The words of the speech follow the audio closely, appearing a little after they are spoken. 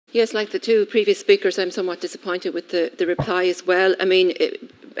Yes, like the two previous speakers, I'm somewhat disappointed with the reply as well. I mean,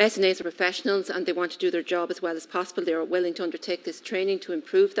 SNAs are professionals and they want to do their job as well as possible. They are willing to undertake this training to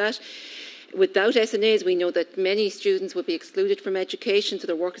improve that. Without SNAs, we know that many students will be excluded from education, so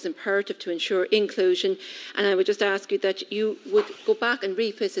their work is imperative to ensure inclusion. And I would just ask you that you would go back and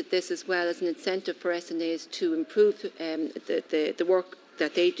revisit this as well as an incentive for SNAs to improve the work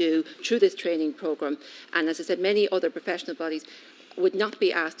that they do through this training programme. And as I said, many other professional bodies would not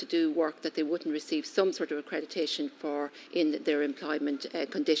be asked to do work that they wouldn't receive some sort of accreditation for in their employment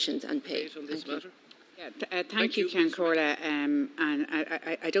conditions and pay. On this matter? Yeah, thank you, Ciancórla. And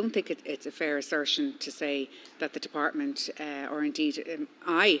I don't think it's a fair assertion to say that the department, or indeed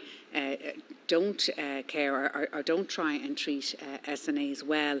I, don't care or don't try and treat SNAs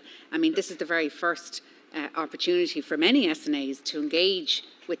well. I mean, this is the very first opportunity for many SNAs to engage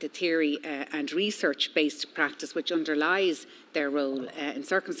with the theory and research-based practice which underlies their role in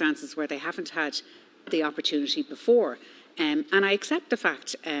circumstances where they haven't had the opportunity before. And I accept the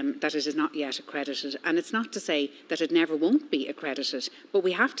fact that it is not yet accredited, and it's not to say that it never won't be accredited, but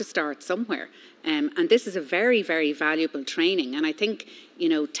we have to start somewhere. And this is a very, very valuable training, and I think, you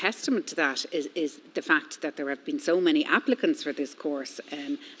know, testament to that is the fact that there have been so many applicants for this course,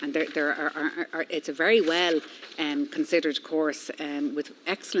 and it's a very well considered course with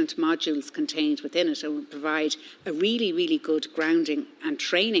excellent modules contained within it, and will provide a really, really good grounding and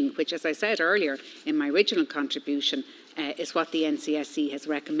training, which, as I said earlier in my original contribution, is what the NCSC has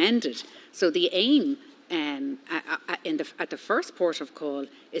recommended. So the aim at the first port of call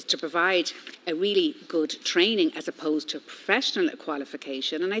is to provide a really good training as opposed to a professional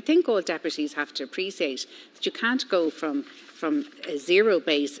qualification. And I think all deputies have to appreciate that you can't go from a zero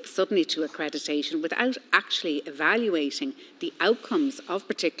base suddenly to accreditation without actually evaluating the outcomes of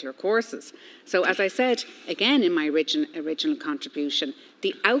particular courses. So as I said again in my original contribution,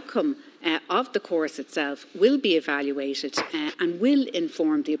 the outcome of the course itself will be evaluated and will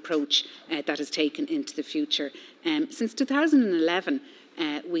inform the approach that is taken into the future. Since 2011,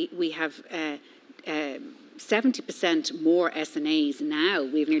 we have 70% more SNAs now.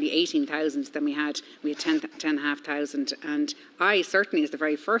 We have nearly 18,000 than we had. We had 10,500. And I, certainly as the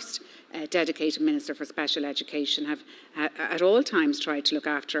very first dedicated Minister for Special Education, have at all times tried to look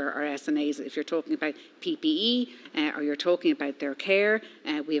after our SNAs. If you're talking about PPE or you're talking about their care,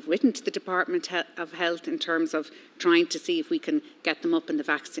 we have written to the Department of Health in terms of trying to see if we can get them up in the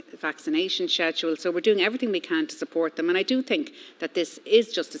vaccination schedule. So we're doing everything we can to support them. And I do think that this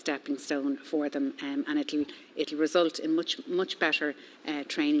is just a stepping stone for them, and it'll result in much better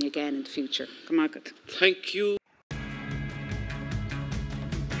training again in the future. Thank you.